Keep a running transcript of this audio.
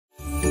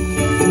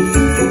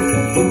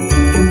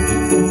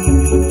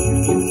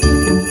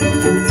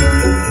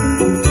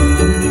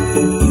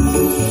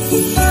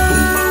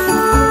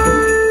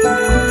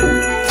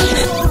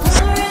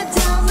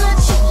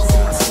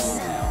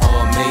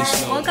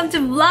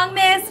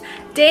Vlogmas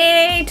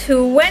day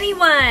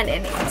 21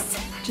 and it's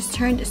just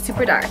turned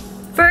super dark.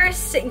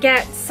 First,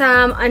 get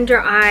some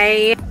under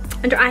eye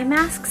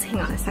masks.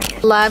 Hang on a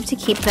second. Love to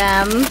keep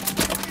them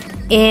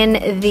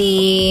in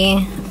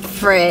the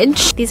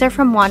fridge. These are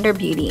from Wander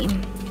Beauty.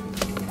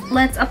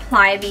 Let's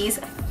apply these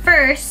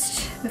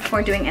first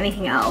before doing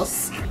anything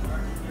else.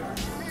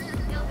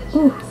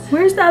 Ooh,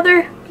 where's the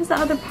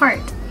other part?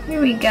 Here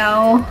we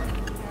go.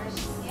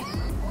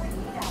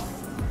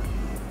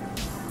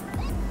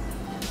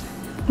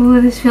 Ooh,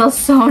 this feels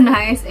so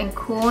nice and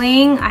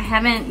cooling. I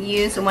haven't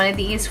used one of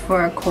these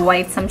for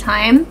quite some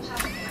time.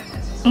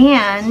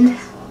 And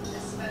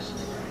it's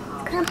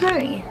kind of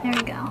blurry. There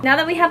we go. Now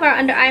that we have our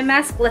under eye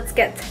mask, let's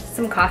get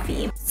some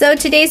coffee. So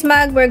today's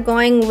mug, we're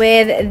going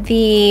with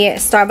the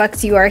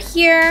Starbucks You Are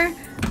Here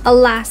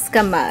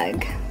Alaska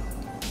mug.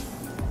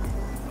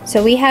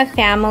 So we have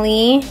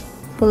family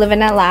who live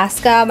in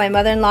Alaska. My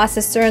mother-in-law,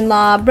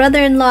 sister-in-law,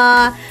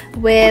 brother-in-law,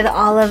 with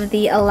all of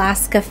the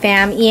Alaska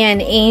fam.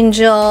 Ian,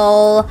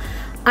 Angel,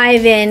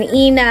 Ivan,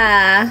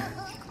 Ina.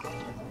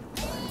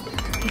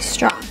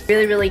 Strong.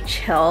 Really, really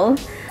chill.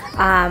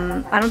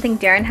 I don't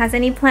think Darren has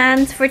any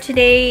plans for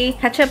today.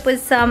 Catch up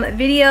with some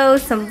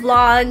videos, some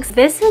vlogs.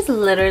 This has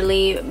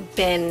literally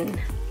been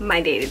my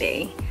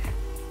day-to-day.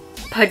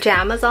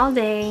 Pajamas all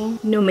day,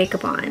 no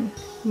makeup on.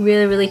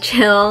 Really, really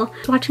chill.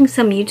 Watching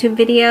some YouTube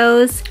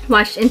videos.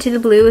 Watched Into the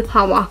Blue with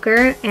Paul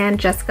Walker and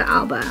Jessica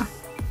Alba.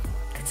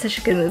 It's such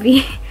a good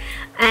movie.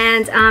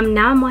 And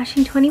now I'm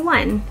watching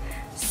 21.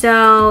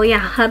 So yeah,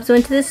 Hubs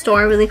went to the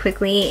store really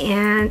quickly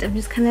and I'm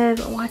just kind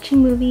of watching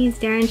movies.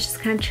 Darren's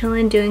just kind of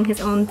chilling, doing his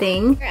own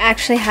thing. We're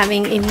actually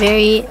having a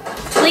very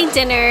late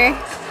dinner.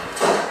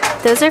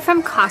 Those are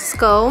from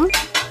Costco.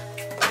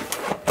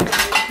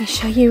 Let me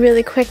show you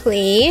really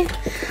quickly.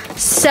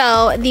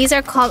 So these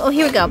are called, oh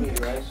here we go.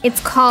 It's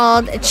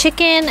called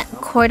chicken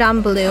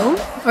cordon bleu,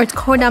 or it's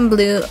cordon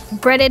bleu,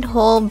 breaded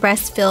whole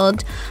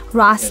breast-filled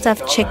raw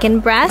stuffed chicken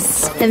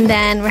breasts. And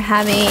then we're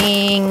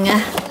having,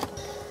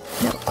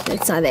 no,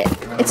 it's not it.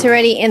 It's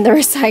already in the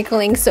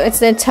recycling, so it's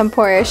the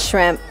tempura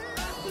shrimp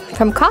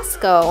from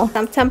Costco.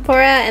 Some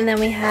tempura, and then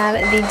we have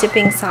the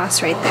dipping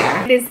sauce right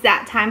there. It is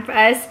that time for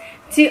us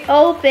to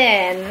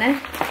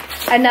open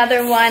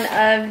another one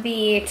of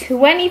the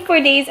 24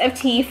 days of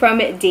tea from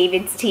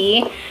David's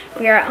Tea.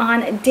 We are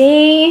on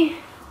day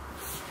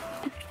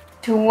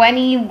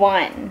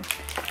 21.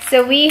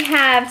 So we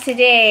have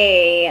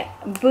today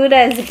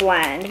Buddha's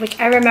Blend, which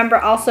I remember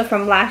also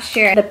from last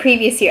year, the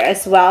previous year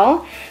as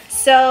well.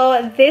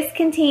 So this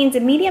contains a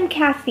medium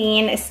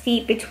caffeine,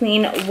 steep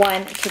between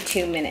 1 to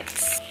 2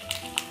 minutes.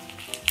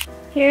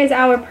 Here's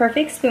our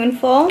perfect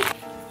spoonful.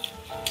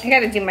 I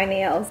gotta do my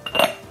nails.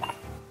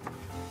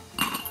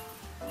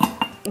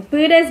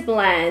 Buddha's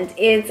Blend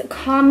is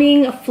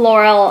calming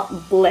floral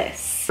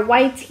bliss.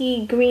 White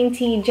tea, green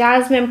tea,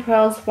 jasmine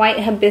pearls, white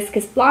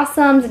hibiscus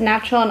blossoms,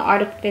 natural and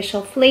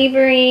artificial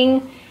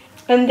flavoring.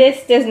 And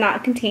this does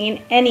not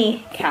contain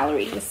any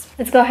calories.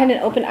 Let's go ahead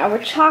and open our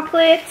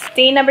chocolate.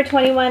 Day number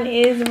 21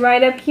 is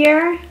right up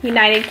here,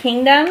 United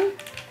Kingdom.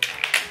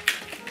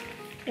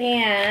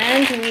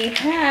 And we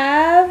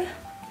have,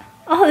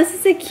 oh, this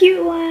is a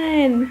cute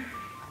one.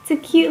 It's a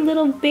cute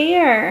little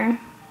bear.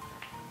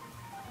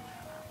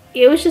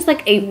 It was just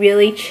like a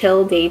really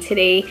chill day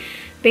today.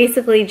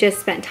 Basically just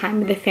spent time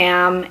with the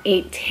fam.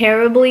 Ate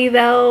terribly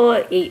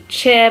though, ate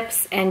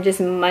chips and just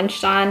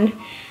munched on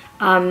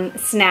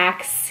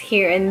snacks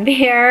here and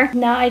there.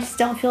 Now I just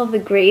don't feel the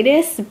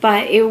greatest,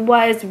 but it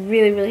was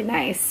really, really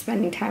nice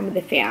spending time with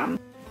the fam.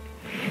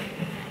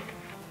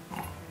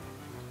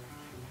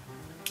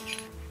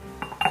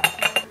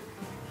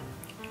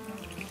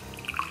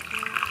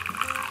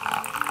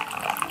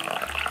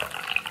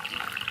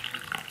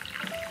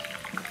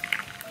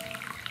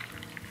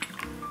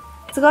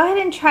 So go ahead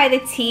and try the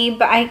tea,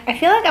 but I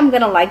feel like I'm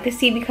gonna like this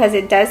tea because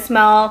it does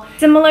smell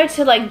similar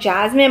to like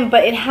jasmine,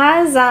 but it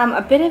has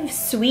a bit of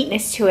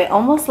sweetness to it,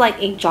 almost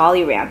like a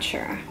Jolly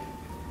Rancher.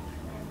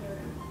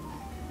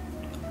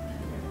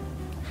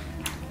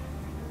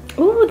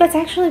 Ooh, that's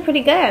actually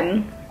pretty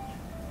good.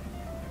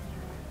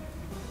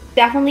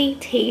 Definitely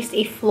taste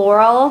a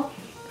floral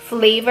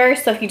flavor,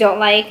 so if you don't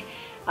like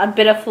a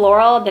bit of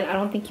floral, then I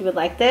don't think you would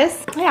like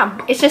this. Yeah,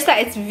 it's just that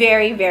it's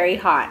very, very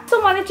hot.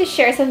 So I wanted to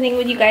share something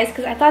with you guys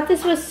because I thought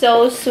this was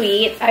so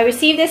sweet. I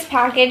received this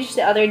package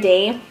the other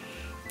day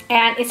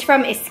and it's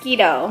from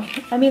Esquito.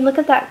 I mean, look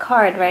at that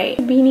card, right?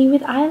 A beanie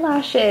with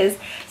eyelashes.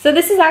 So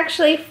this is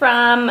actually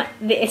from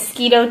the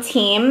Esquito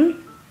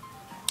team.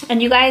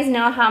 And you guys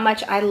know how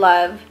much I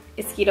love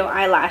Esquito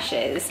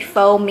eyelashes,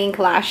 faux mink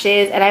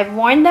lashes, and I've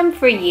worn them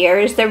for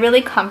years. They're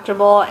really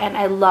comfortable and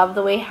I love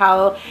the way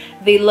how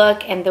they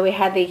look and the way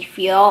how they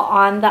feel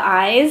on the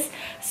eyes.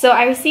 So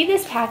I received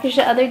this package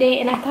the other day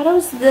and I thought it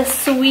was the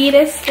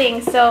sweetest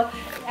thing. So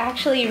it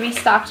actually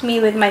restocked me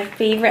with my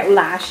favorite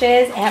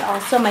lashes and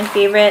also my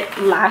favorite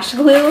lash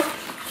glue.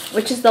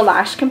 which is the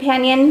lash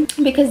companion,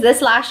 because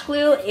this lash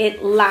glue,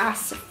 it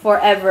lasts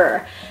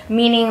forever.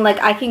 Meaning like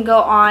I can go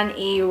on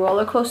a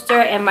roller coaster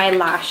and my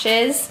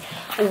lashes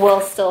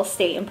will still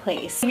stay in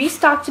place.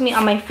 Restocked me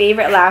on my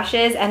favorite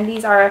lashes, and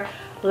these are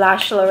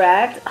Lash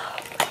Lorette.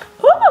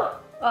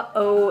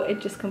 Uh-oh,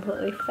 it just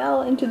completely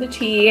fell into the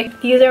tea.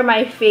 These are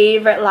my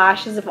favorite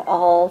lashes of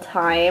all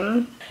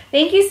time.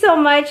 Thank you so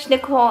much,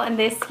 Nicole and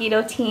the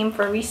Esquito team,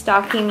 for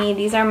restocking me.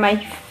 These are my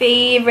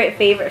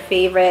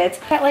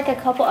favorite. Got like a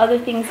couple other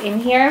things in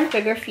here.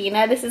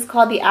 Sugarfina, this is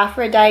called the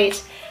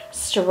Aphrodite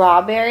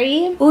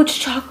Strawberry. Ooh, it's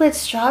chocolate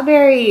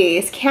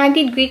strawberries.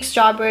 Candied Greek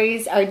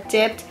strawberries are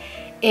dipped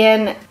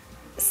in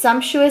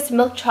sumptuous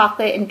milk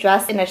chocolate and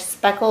dressed in a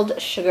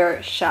speckled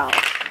sugar shell.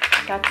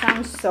 That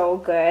sounds so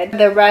good.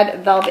 The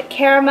red velvet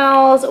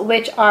caramels,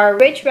 which are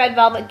rich red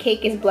velvet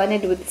cake is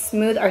blended with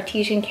smooth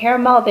artesian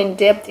caramel, then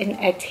dipped in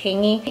a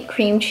tangy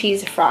cream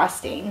cheese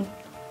frosting.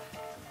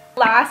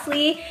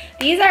 Lastly,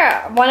 these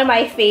are one of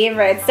my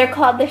favorites. They're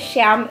called the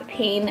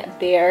Champagne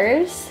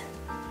Bears.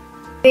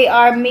 They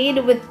are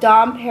made with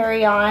Dom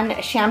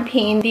Perignon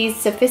champagne. These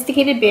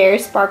sophisticated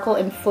bears sparkle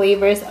in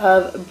flavors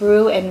of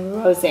brew and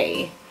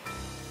rosé.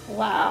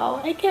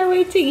 Wow, I can't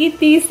wait to eat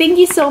these. Thank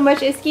you so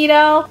much,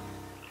 Esquito.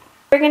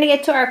 We're gonna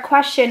get to our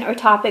question or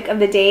topic of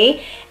the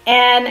day,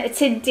 and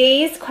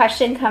today's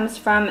question comes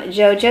from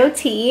Jojo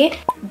T.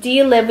 Do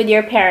you live with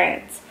your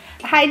parents?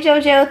 Hi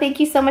Jojo, thank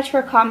you so much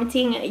for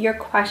commenting your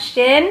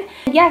question.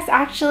 Yes,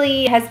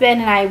 actually, my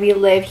husband and I, we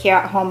live here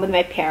at home with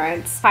my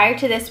parents. Prior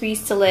to this, we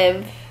used to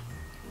live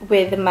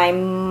with my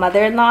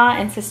mother-in-law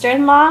and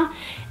sister-in-law,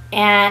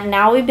 and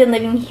now we've been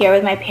living here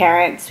with my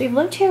parents. We've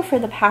lived here for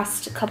the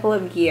past couple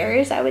of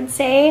years, I would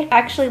say. I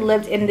actually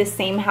lived in the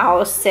same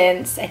house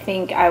since I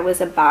think I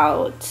was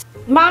about...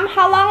 Mom,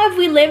 how long have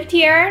we lived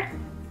here?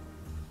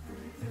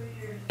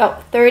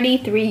 Oh,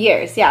 33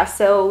 years. Yeah,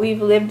 so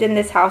we've lived in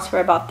this house for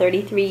about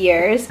 33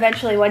 years.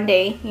 Eventually one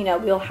day, you know,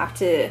 we'll have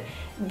to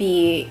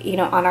be, you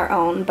know, on our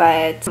own,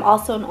 but I'm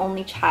also an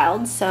only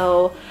child,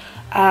 so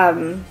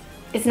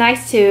it's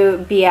nice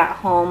to be at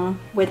home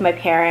with my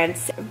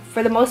parents.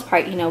 For the most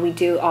part, you know, we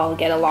do all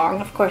get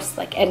along. Of course,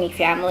 like any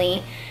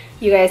family,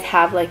 you guys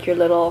have like your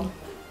little,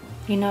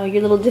 you know,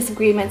 your little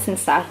disagreements and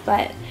stuff.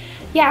 But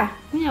yeah,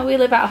 you know, we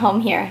live at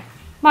home here.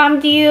 Mom,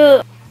 do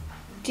you...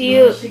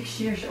 I was 6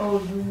 years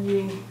old when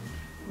we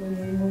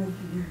moved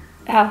here.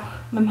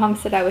 Oh, my mom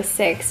said I was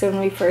 6 when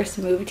we first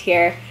moved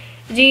here.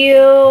 Do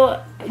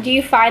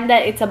you find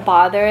that it's a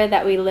bother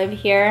that we live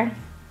here?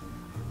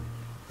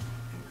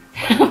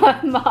 My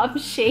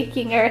mom's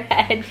shaking her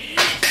head.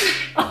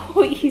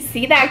 Oh, you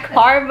see that?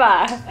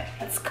 Karma.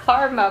 It's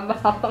karma,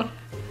 Mom.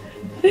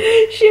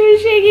 She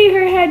was shaking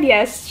her head.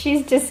 Yes,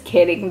 she's just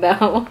kidding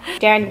though.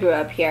 Darren grew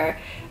up here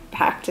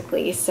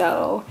practically,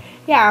 so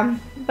yeah.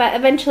 But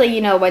eventually,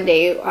 you know, one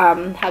day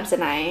Hubs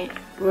and I,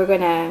 we're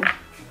gonna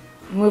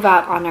move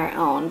out on our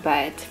own.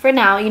 But for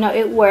now, you know,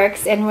 it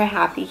works and we're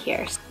happy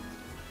here.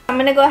 I'm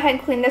gonna go ahead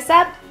and clean this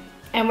up,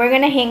 and we're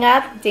gonna hang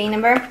up day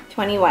number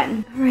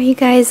 21. All right, you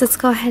guys, let's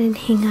go ahead and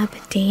hang up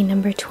day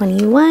number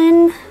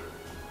 21.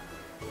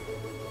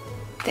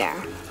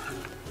 There.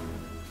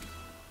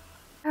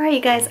 All right,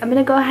 you guys, I'm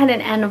gonna go ahead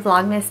and end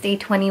Vlogmas day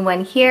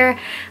 21 here.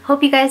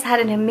 Hope you guys had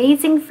an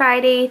amazing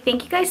Friday.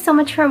 Thank you guys so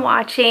much for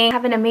watching.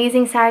 Have an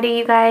amazing Saturday,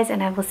 you guys,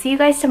 and I will see you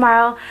guys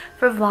tomorrow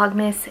for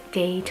Vlogmas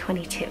day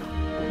 22.